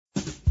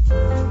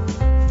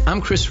I'm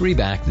Chris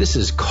Reback. This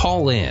is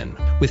Call In.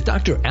 With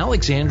Dr.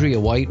 Alexandria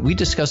White, we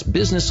discuss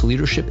business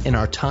leadership in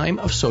our time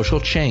of social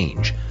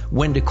change,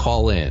 when to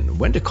call in,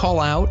 when to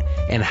call out,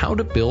 and how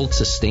to build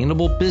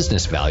sustainable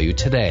business value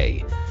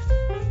today.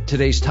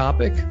 Today's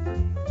topic,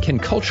 can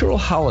cultural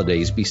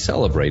holidays be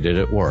celebrated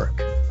at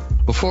work?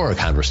 Before our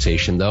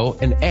conversation, though,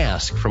 an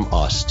ask from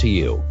us to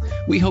you.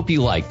 We hope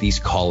you like these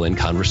call-in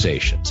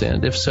conversations,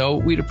 and if so,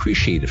 we'd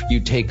appreciate if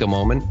you take a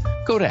moment,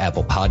 go to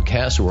Apple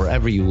Podcasts or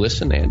wherever you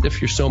listen, and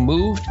if you're so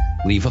moved,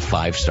 leave a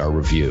 5-star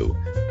review.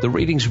 The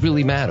ratings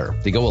really matter.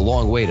 They go a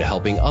long way to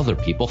helping other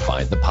people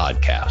find the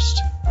podcast.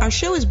 Our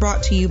show is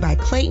brought to you by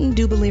Clayton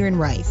Dubilier and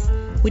Rice,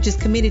 which is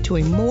committed to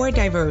a more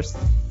diverse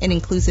and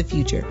inclusive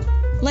future.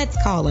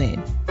 Let's call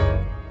in.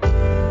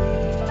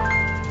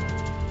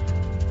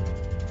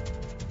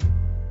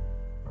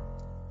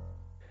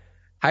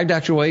 Hi,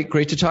 Dr. White.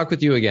 Great to talk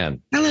with you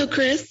again. Hello,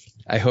 Chris.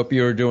 I hope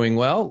you're doing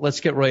well.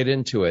 Let's get right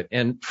into it.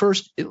 And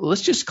first,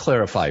 let's just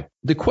clarify.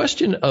 The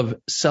question of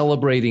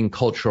celebrating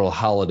cultural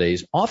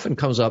holidays often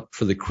comes up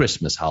for the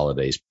Christmas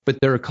holidays, but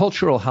there are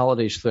cultural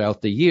holidays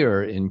throughout the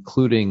year,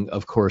 including,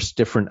 of course,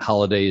 different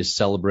holidays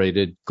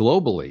celebrated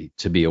globally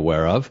to be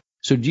aware of.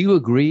 So do you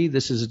agree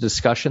this is a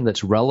discussion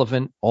that's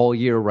relevant all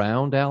year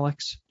round,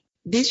 Alex?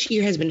 This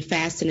year has been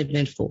fast and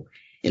eventful.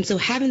 And so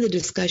having the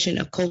discussion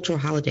of cultural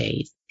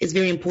holidays is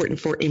very important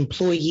for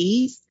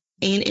employees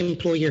and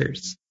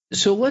employers.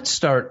 So let's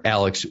start,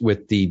 Alex,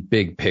 with the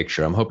big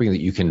picture. I'm hoping that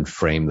you can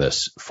frame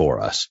this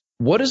for us.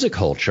 What is a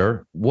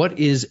culture? What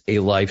is a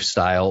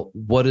lifestyle?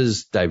 What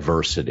is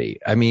diversity?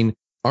 I mean,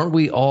 aren't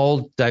we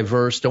all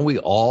diverse? Don't we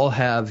all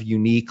have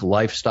unique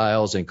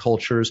lifestyles and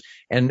cultures?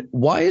 And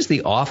why is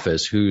the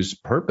office, whose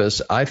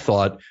purpose I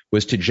thought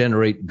was to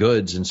generate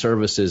goods and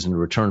services in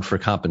return for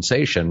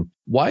compensation,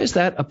 why is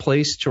that a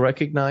place to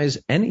recognize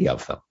any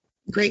of them?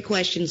 Great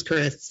questions,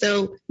 Chris.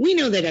 So we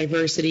know that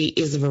diversity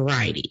is a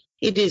variety.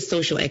 It is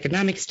social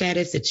economic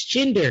status, it's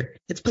gender,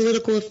 it's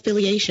political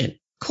affiliation.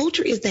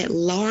 Culture is that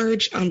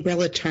large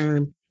umbrella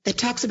term that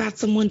talks about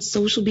someone's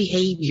social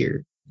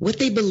behavior, what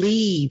they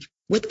believe,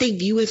 what they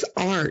view as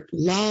art,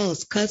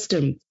 laws,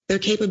 customs, their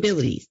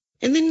capabilities.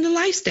 And then the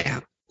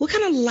lifestyle. What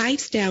kind of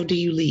lifestyle do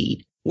you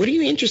lead? What are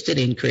you interested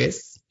in,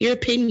 Chris? Your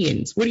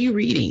opinions. What are you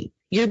reading?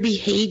 Your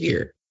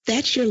behavior.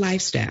 That's your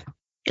lifestyle.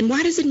 And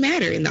why does it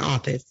matter in the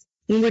office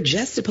when we're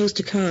just supposed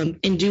to come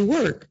and do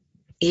work?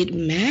 It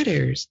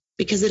matters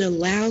because it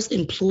allows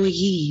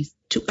employees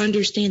to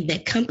understand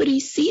that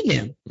companies see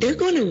them. They're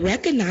going to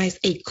recognize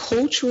a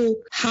cultural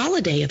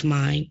holiday of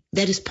mine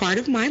that is part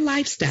of my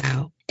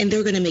lifestyle, and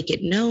they're going to make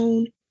it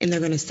known, and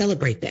they're going to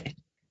celebrate that.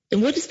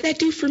 And what does that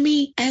do for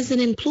me as an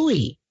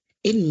employee?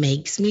 It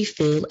makes me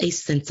feel a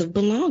sense of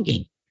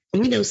belonging.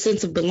 And we know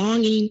sense of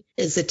belonging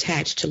is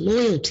attached to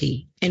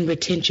loyalty and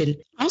retention.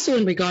 Also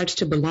in regards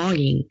to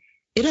belonging,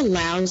 it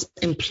allows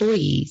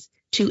employees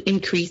to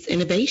increase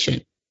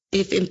innovation.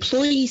 If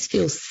employees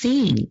feel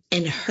seen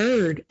and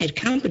heard at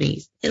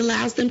companies, it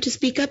allows them to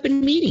speak up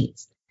in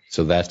meetings.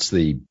 So that's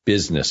the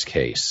business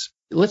case.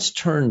 Let's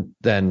turn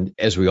then,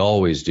 as we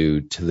always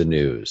do, to the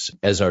news,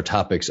 as our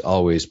topics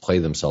always play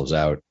themselves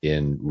out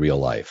in real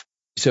life.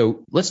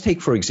 So let's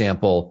take, for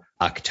example,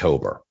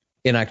 October.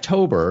 In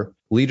October,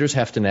 leaders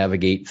have to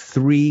navigate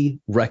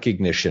 3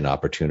 recognition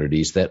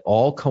opportunities that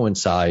all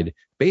coincide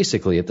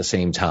basically at the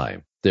same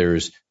time.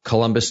 There's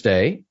Columbus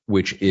Day,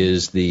 which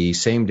is the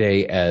same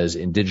day as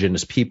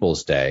Indigenous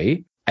Peoples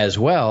Day. As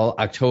well,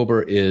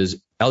 October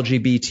is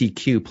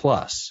LGBTQ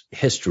plus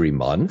History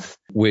Month,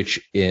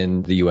 which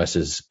in the U.S.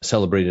 is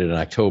celebrated in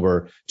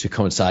October to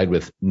coincide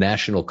with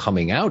National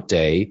Coming Out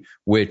Day,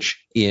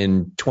 which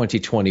in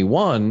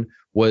 2021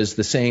 was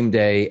the same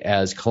day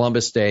as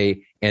Columbus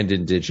Day and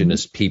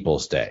Indigenous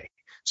Peoples Day.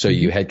 So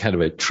you had kind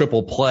of a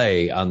triple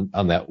play on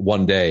that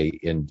one day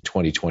in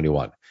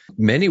 2021.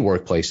 Many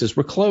workplaces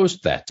were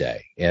closed that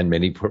day, and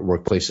many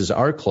workplaces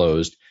are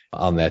closed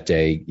on that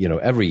day,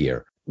 every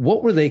year.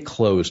 What were they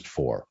closed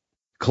for?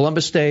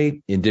 Columbus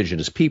Day,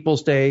 Indigenous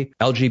Peoples Day,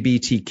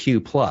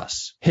 LGBTQ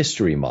plus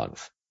History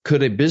Month.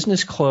 Could a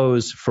business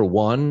close for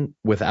one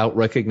without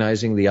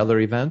recognizing the other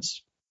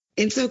events?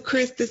 And so,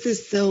 Chris, this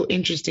is so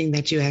interesting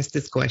that you asked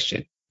this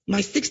question. My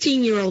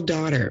 16-year-old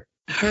daughter,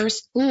 her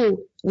school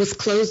was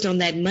closed on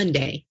that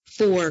Monday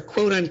for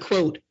quote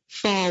unquote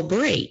fall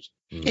break.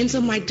 And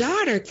so my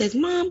daughter says,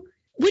 Mom,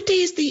 what day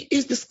is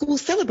the school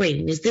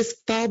celebrating? Is this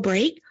fall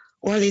break,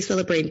 or are they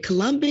celebrating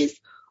Columbus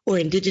or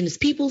Indigenous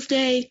Peoples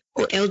Day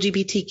or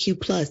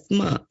LGBTQ plus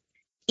month?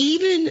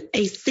 Even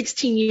a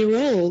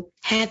 16-year-old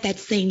had that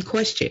same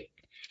question.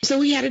 So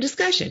we had a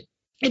discussion.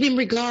 And in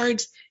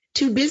regards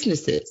to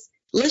businesses,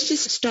 let's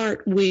just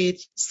start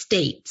with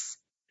states.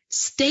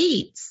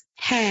 States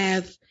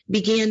have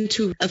began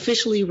to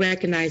officially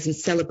recognize and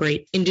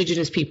celebrate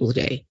Indigenous Peoples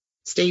Day.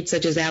 States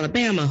such as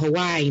Alabama,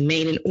 Hawaii,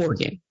 Maine, and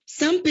Oregon.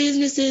 Some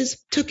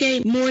businesses took a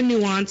more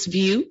nuanced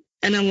view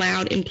and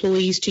allowed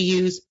employees to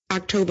use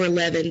October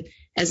 11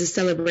 as a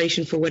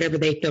celebration for whatever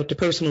they felt a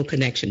personal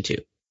connection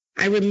to.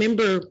 I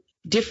remember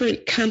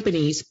different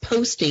companies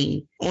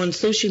posting on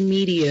social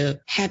media,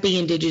 Happy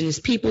Indigenous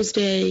Peoples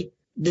Day,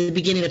 the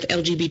beginning of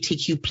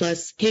LGBTQ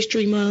plus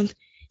History Month.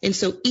 And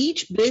so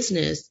each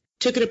business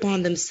took it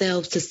upon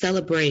themselves to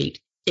celebrate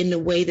in the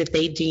way that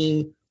they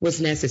deem was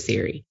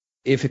necessary.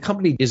 If a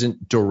company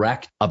isn't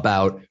direct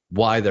about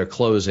why they're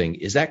closing,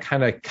 is that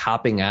kind of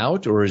copping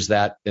out, or is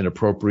that an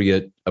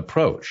appropriate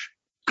approach?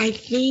 I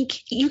think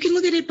you can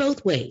look at it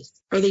both ways.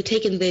 Are they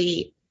taking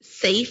the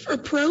safe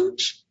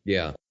approach?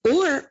 Yeah.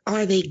 Or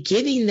are they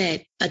giving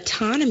that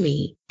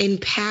autonomy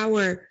and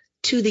power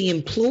to the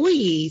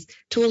employees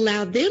to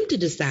allow them to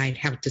decide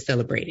how to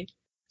celebrate it?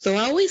 So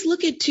I always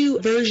look at two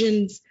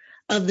versions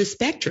of the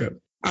spectrum.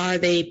 Are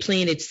they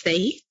playing it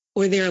safe,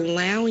 or they're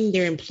allowing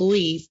their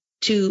employees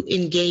to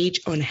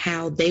engage on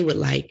how they would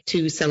like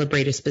to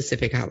celebrate a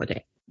specific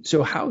holiday?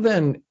 So how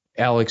then,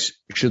 Alex,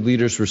 should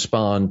leaders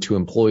respond to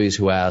employees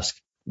who ask,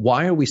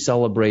 why are we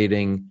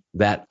celebrating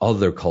that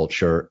other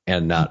culture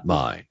and not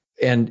mine?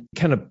 And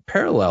kind of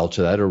parallel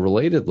to that, or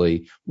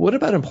relatedly, what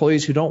about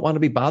employees who don't want to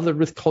be bothered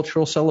with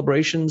cultural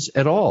celebrations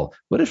at all?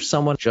 What if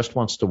someone just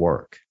wants to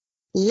work?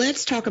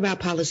 Let's talk about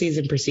policies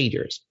and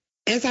procedures.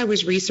 As I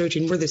was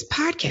researching for this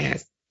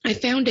podcast, I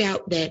found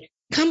out that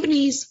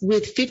companies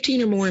with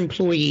 15 or more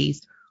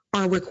employees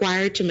are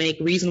required to make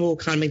reasonable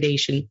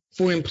accommodation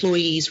for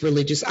employees'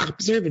 religious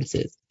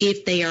observances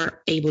if they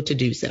are able to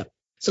do so.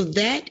 So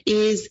that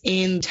is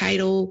in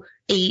Title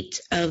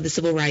 8 of the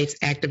Civil Rights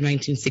Act of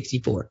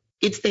 1964.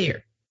 It's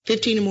there,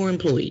 15 or more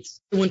employees.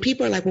 When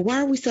people are like, well,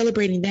 why are we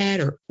celebrating that?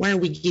 Or why are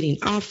we getting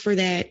off for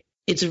that?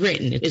 It's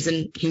written. It is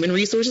in human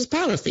resources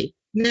policy.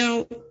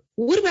 Now,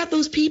 what about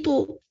those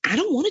people? I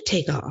don't want to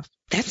take off.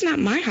 That's not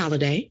my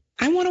holiday.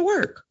 I want to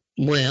work.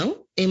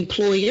 Well,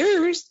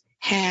 employers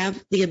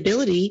have the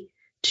ability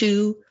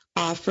to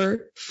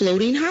offer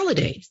floating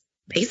holidays.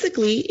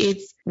 Basically,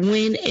 it's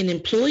when an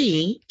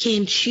employee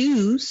can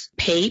choose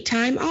paid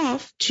time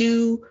off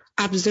to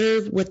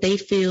observe what they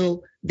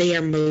feel they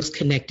are most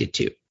connected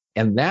to.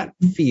 And that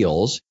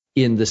feels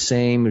in the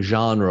same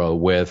genre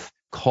with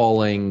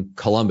calling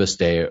Columbus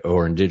Day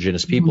or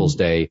Indigenous Peoples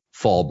Day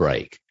fall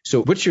break.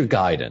 So what's your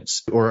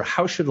guidance, or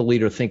how should a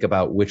leader think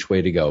about which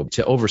way to go?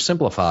 To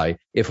oversimplify,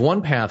 if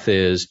one path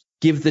is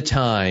give the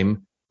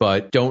time,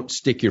 but don't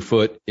stick your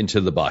foot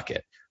into the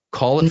bucket,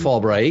 call it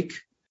fall break,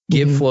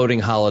 give floating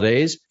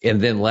holidays,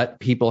 and then let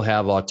people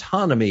have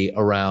autonomy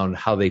around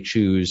how they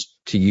choose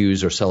to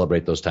use or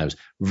celebrate those times.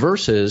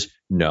 Versus,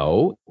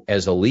 no,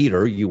 as a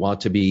leader, you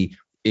want to be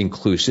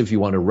inclusive. You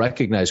want to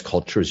recognize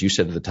culture, as you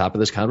said at the top of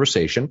this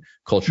conversation.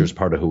 Culture is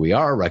part of who we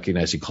are.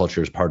 Recognizing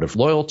culture is part of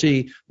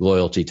loyalty.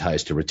 Loyalty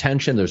ties to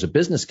retention. There's a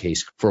business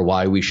case for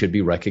why we should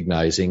be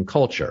recognizing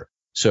culture.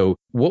 So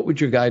what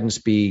would your guidance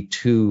be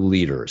to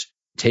leaders?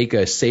 Take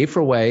a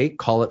safer way,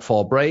 call it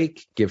fall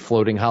break, give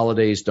floating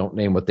holidays, don't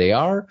name what they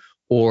are,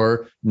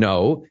 or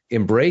no,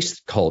 embrace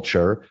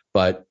culture,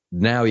 but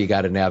now you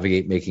got to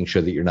navigate making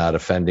sure that you're not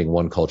offending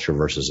one culture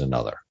versus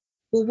another.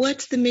 Well,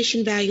 what's the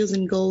mission, values,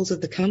 and goals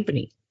of the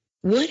company?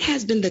 What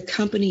has been the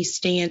company's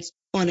stance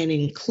on an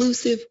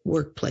inclusive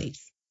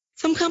workplace?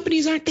 Some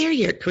companies aren't there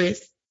yet,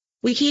 Chris.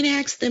 We can't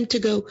ask them to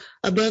go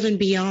above and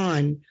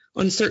beyond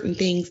on certain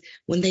things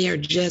when they are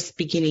just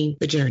beginning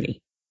the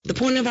journey. The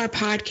point of our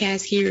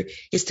podcast here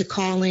is to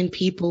call in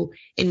people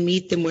and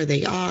meet them where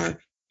they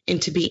are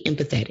and to be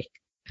empathetic.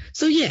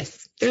 So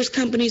yes, there's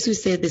companies who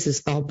said this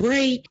is fall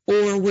break,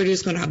 or we're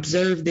just going to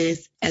observe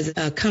this as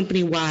a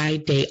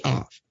company-wide day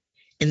off.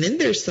 And then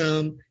there's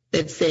some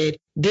that said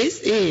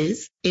this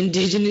is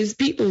Indigenous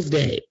Peoples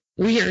Day.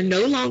 We are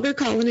no longer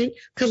calling it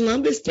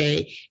Columbus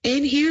Day,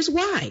 and here's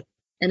why.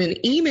 And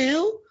an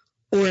email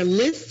or a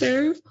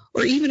listserv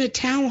or even a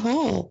town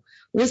hall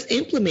was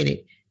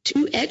implemented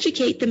to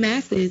educate the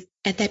masses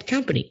at that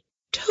company.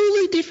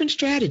 Totally different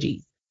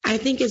strategies. I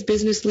think as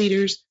business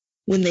leaders,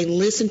 when they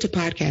listen to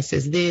podcasts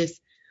as this,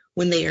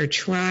 when they are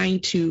trying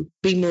to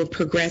be more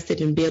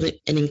progressive and build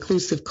an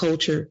inclusive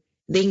culture,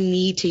 they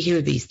need to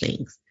hear these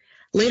things.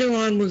 Later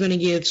on, we're going to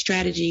give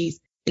strategies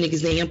and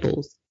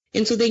examples.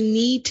 And so they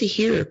need to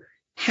hear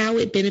how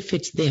it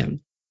benefits them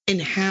and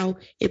how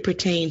it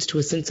pertains to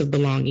a sense of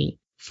belonging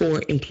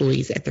for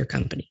employees at their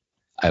company.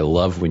 I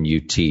love when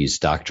you tease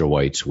Dr.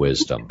 White's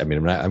wisdom. I mean,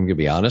 I'm going to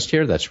be honest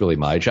here. That's really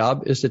my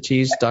job, is to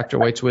tease Dr.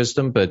 White's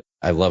wisdom, but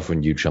I love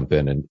when you jump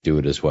in and do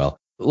it as well.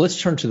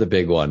 Let's turn to the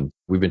big one.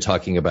 We've been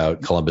talking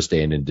about Columbus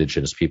Day and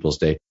Indigenous Peoples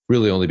Day,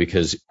 really only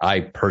because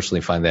I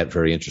personally find that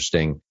very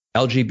interesting.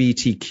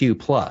 LGBTQ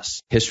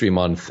plus History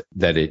Month,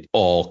 that it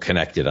all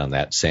connected on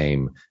that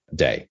same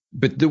day.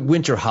 But the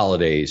winter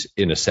holidays,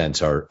 in a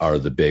sense, are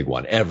the big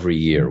one. Every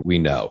year, we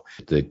know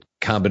the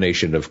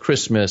combination of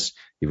Christmas,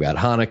 you've got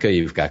Hanukkah,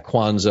 you've got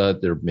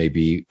Kwanzaa. There may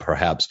be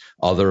perhaps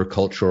other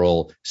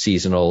cultural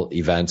seasonal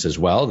events as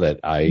well that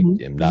I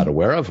am not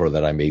aware of or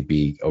that I may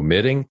be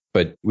omitting.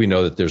 But we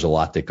know that there's a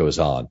lot that goes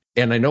on.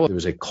 And I know there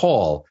was a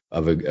call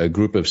of a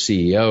group of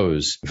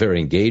CEOs, very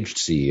engaged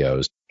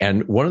CEOs.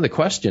 And one of the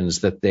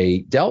questions that they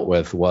dealt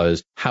with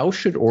was, how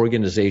should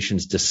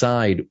organizations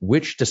decide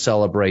which to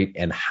celebrate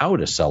and how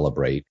to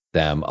celebrate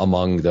them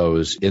among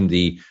those in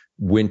the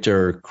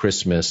winter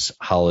Christmas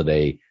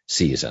holiday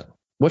season?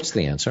 What's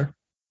the answer?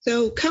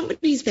 So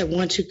companies that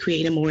want to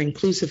create a more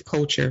inclusive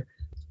culture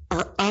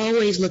are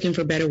always looking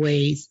for better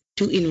ways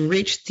to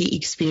enrich the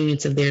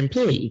experience of their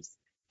employees.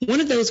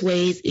 One of those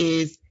ways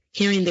is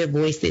hearing their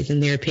voices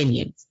and their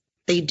opinions.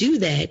 They do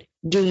that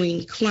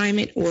doing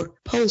climate or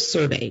pulse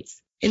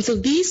surveys. And so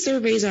these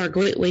surveys are a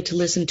great way to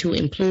listen to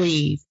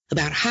employees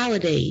about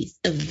holidays,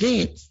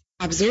 events,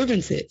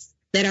 observances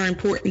that are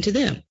important to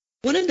them.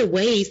 One of the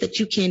ways that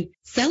you can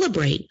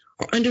celebrate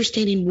or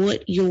understanding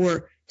what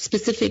your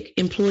specific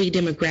employee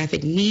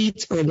demographic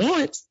needs or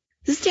wants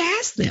is to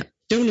ask them.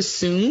 Don't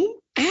assume,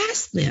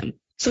 ask them.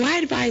 So I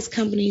advise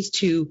companies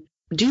to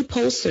do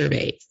pulse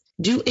surveys,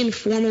 do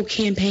informal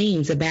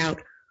campaigns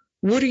about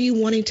what are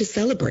you wanting to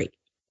celebrate.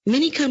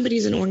 Many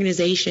companies and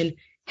organizations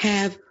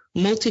have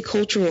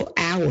multicultural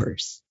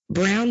hours,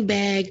 brown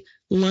bag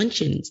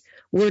luncheons,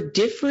 where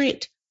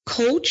different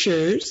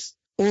cultures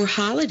or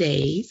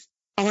holidays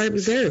are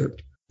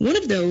observed. One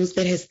of those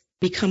that has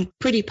become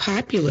pretty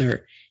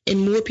popular and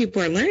more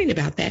people are learning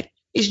about that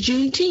is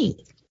Juneteenth.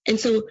 And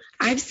so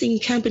I've seen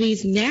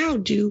companies now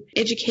do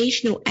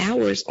educational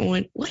hours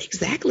on what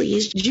exactly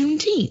is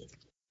Juneteenth.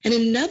 And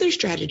another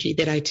strategy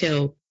that I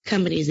tell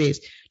companies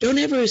is don't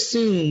ever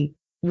assume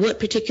what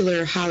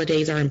particular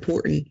holidays are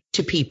important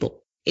to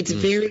people. It's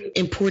very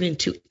important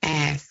to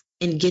ask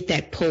and get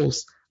that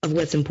pulse of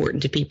what's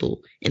important to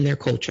people in their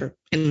culture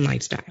and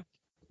lifestyle.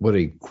 What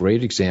a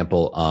great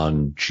example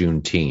on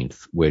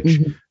Juneteenth, which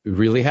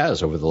really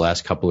has over the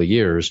last couple of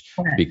years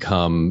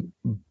become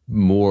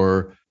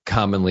more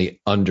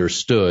commonly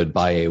understood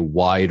by a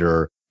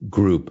wider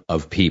group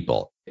of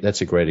people.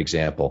 That's a great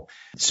example.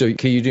 So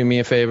can you do me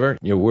a favor?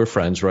 We're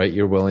friends, right?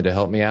 You're willing to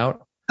help me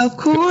out? Of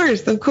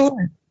course, of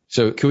course.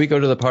 So can we go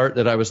to the part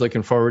that I was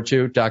looking forward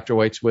to, Dr.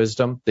 White's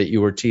wisdom that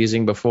you were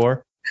teasing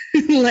before?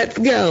 Let's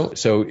go.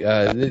 So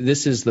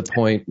this is the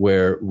point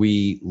where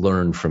we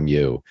learn from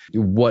you.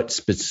 What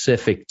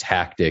specific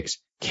tactics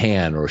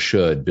can or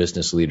should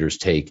business leaders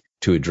take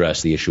to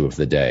address the issue of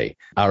the day?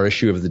 Our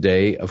issue of the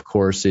day, of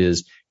course,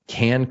 is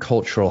can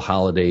cultural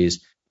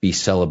holidays be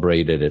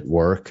celebrated at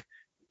work?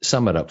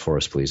 Sum it up for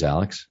us, please,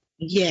 Alex.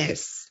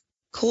 Yes,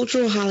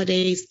 cultural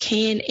holidays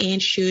can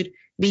and should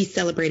be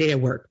celebrated at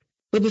work.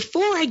 But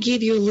before I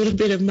give you a little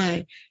bit of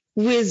my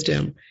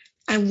wisdom,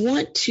 I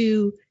want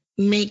to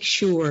make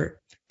sure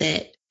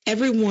that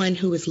everyone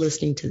who is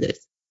listening to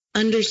this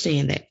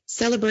understand that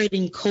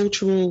celebrating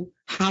cultural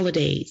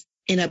holidays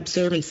and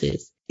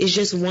observances is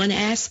just one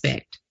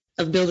aspect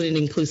of building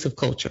an inclusive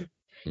culture.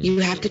 You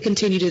have to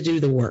continue to do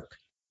the work.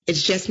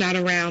 It's just not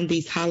around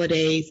these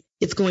holidays.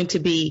 It's going to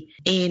be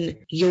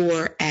in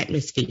your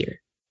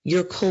atmosphere,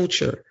 your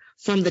culture,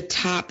 from the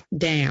top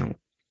down.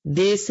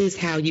 This is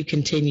how you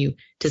continue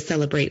to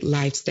celebrate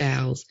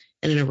lifestyles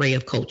and an array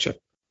of culture.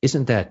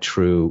 Isn't that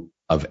true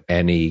of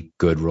any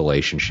good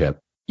relationship?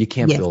 You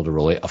can't build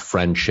a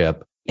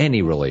friendship,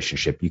 any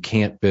relationship. You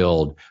can't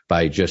build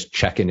by just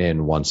checking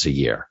in once a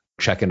year,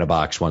 checking a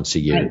box once a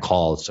year,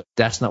 calls.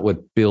 That's not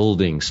what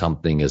building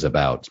something is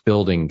about.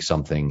 Building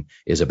something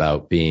is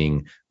about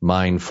being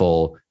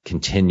mindful,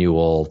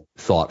 continual,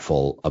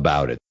 thoughtful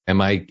about it.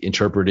 Am I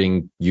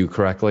interpreting you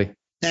correctly?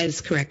 That is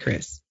correct,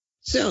 Chris.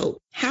 So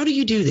how do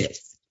you do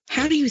this?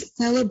 How do you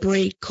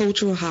celebrate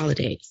cultural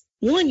holidays?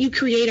 One, you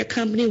create a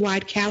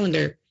company-wide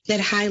calendar that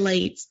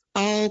highlights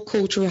all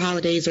cultural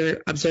holidays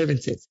or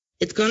observances.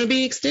 It's going to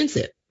be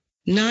extensive.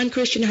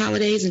 Non-Christian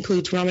holidays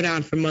includes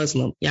Ramadan for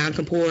Muslim, Yom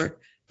Kippur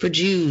for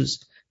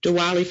Jews,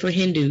 Diwali for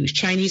Hindus,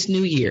 Chinese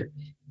New Year,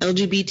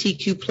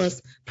 LGBTQ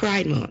plus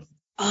Pride Month.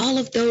 All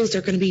of those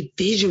are going to be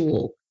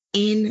visual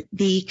in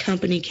the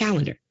company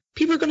calendar.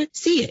 People are going to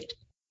see it.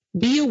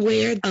 Be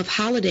aware of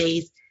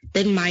holidays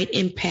that might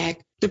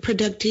impact the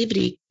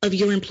productivity of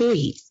your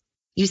employees.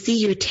 You see,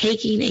 you're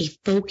taking a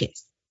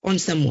focus on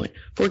someone.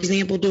 For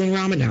example, during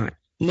Ramadan,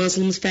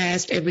 Muslims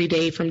fast every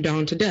day from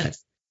dawn to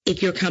dusk.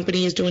 If your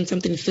company is doing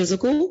something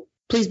physical,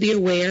 please be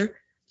aware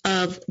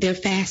of their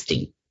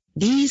fasting.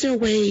 These are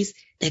ways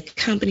that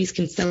companies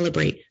can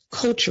celebrate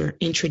culture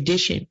and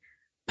tradition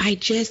by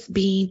just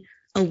being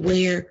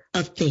aware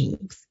of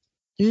things.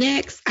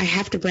 Next, I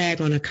have to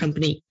brag on a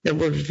company that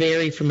we're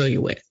very familiar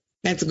with.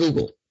 That's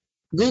Google.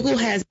 Google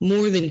has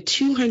more than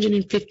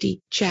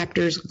 250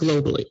 chapters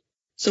globally.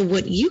 So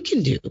what you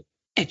can do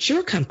at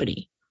your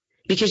company,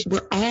 because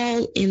we're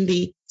all in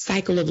the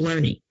cycle of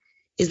learning,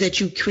 is that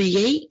you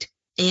create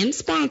and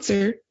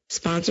sponsor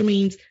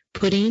means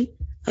putting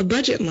a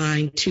budget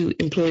line to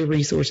Employee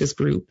Resources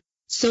Group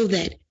so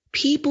that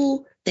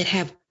people that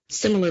have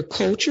similar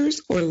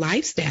cultures or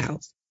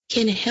lifestyles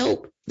can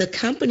help the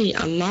company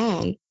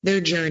along their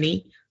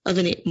journey of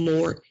a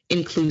more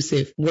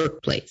inclusive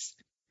workplace.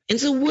 And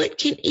so what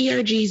can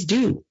ERGs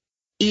do?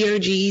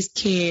 ERGs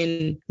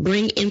can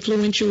bring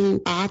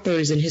influential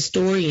authors and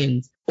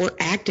historians or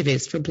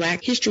activists for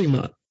Black History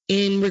Month.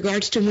 In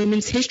regards to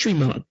Women's History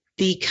Month,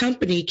 the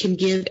company can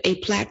give a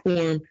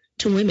platform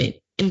to women,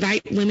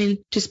 invite women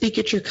to speak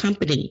at your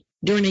company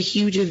during a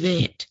huge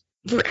event.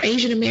 For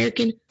Asian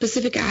American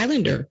Pacific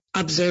Islander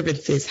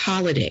observances,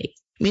 holidays,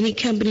 many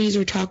companies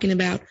are talking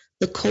about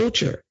the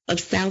culture of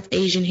South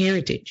Asian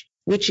heritage.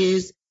 which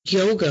is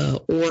yoga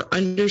or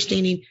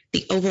understanding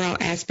the overall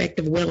aspect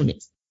of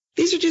wellness.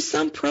 These are just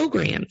some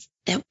programs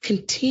that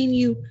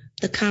continue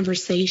the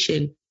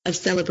conversation of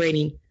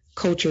celebrating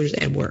cultures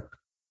at work.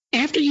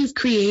 After you've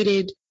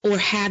created or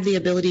have the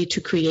ability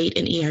to create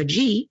an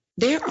ERG,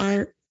 there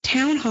are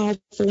town hall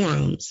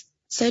forums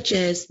such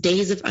as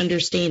Days of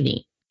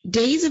Understanding.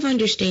 Days of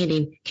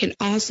Understanding can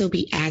also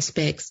be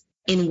aspects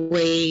in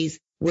ways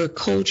where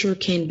culture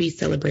can be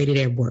celebrated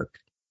at work.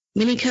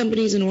 Many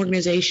companies and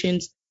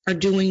organizations are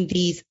doing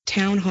these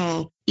town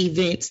hall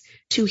events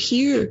to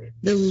hear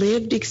the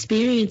lived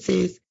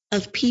experiences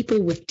of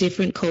people with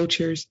different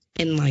cultures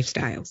and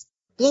lifestyles.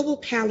 Global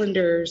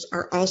calendars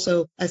are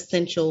also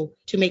essential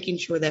to making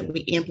sure that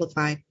we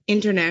amplify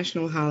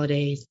international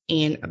holidays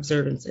and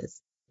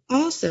observances.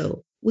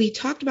 Also, we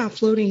talked about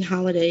floating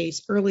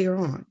holidays earlier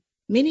on.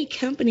 Many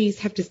companies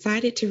have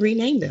decided to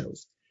rename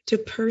those to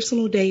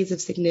personal days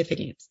of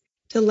significance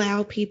to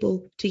allow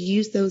people to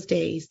use those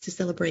days to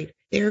celebrate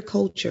their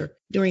culture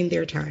during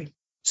their time.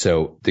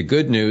 So the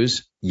good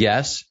news,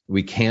 yes,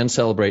 we can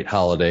celebrate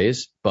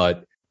holidays,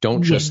 but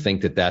don't just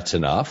think that that's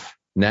enough.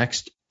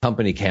 Next,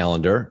 company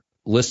calendar,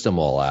 list them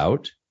all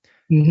out.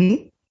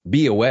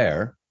 Be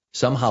aware,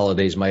 some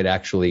holidays might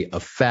actually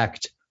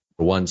affect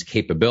one's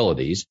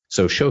capabilities.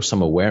 So show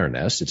some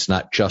awareness. It's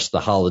not just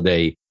the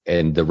holiday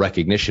and the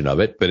recognition of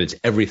it, but it's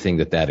everything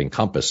that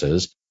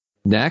encompasses.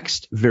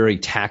 Next, very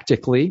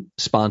tactically,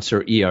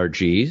 sponsor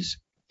ERGs.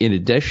 In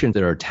addition,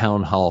 there are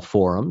town hall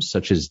forums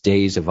such as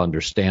Days of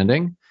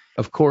Understanding.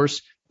 Of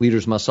course,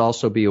 leaders must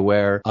also be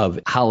aware of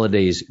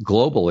holidays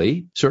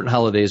globally. Certain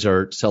holidays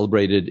are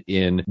celebrated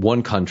in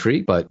one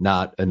country, but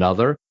not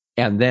another.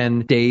 And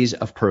then days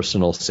of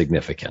personal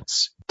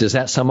significance. Does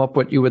that sum up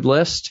what you would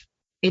list?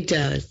 It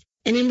does.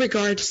 And in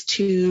regards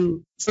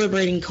to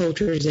celebrating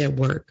cultures at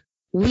work,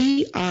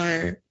 we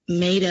are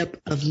made up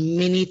of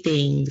many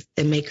things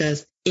that make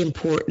us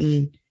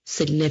important,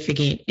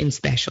 significant, and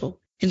special.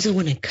 And so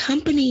when a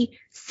company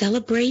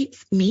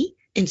celebrates me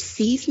and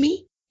sees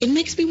me, it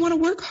makes me want to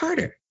work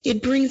harder.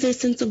 It brings a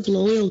sense of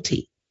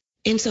loyalty.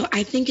 And so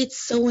I think it's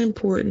so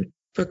important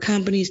for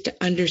companies to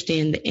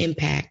understand the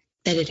impact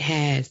that it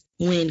has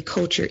when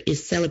culture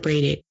is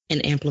celebrated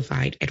and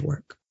amplified at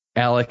work.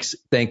 Alex,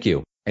 thank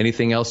you.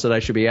 Anything else that I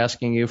should be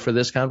asking you for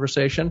this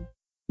conversation?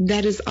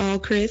 That is all,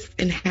 Chris,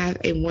 and have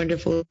a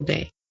wonderful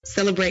day.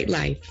 Celebrate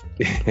life.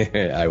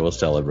 I will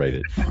celebrate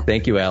it.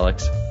 Thank you,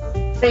 Alex.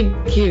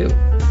 Thank you.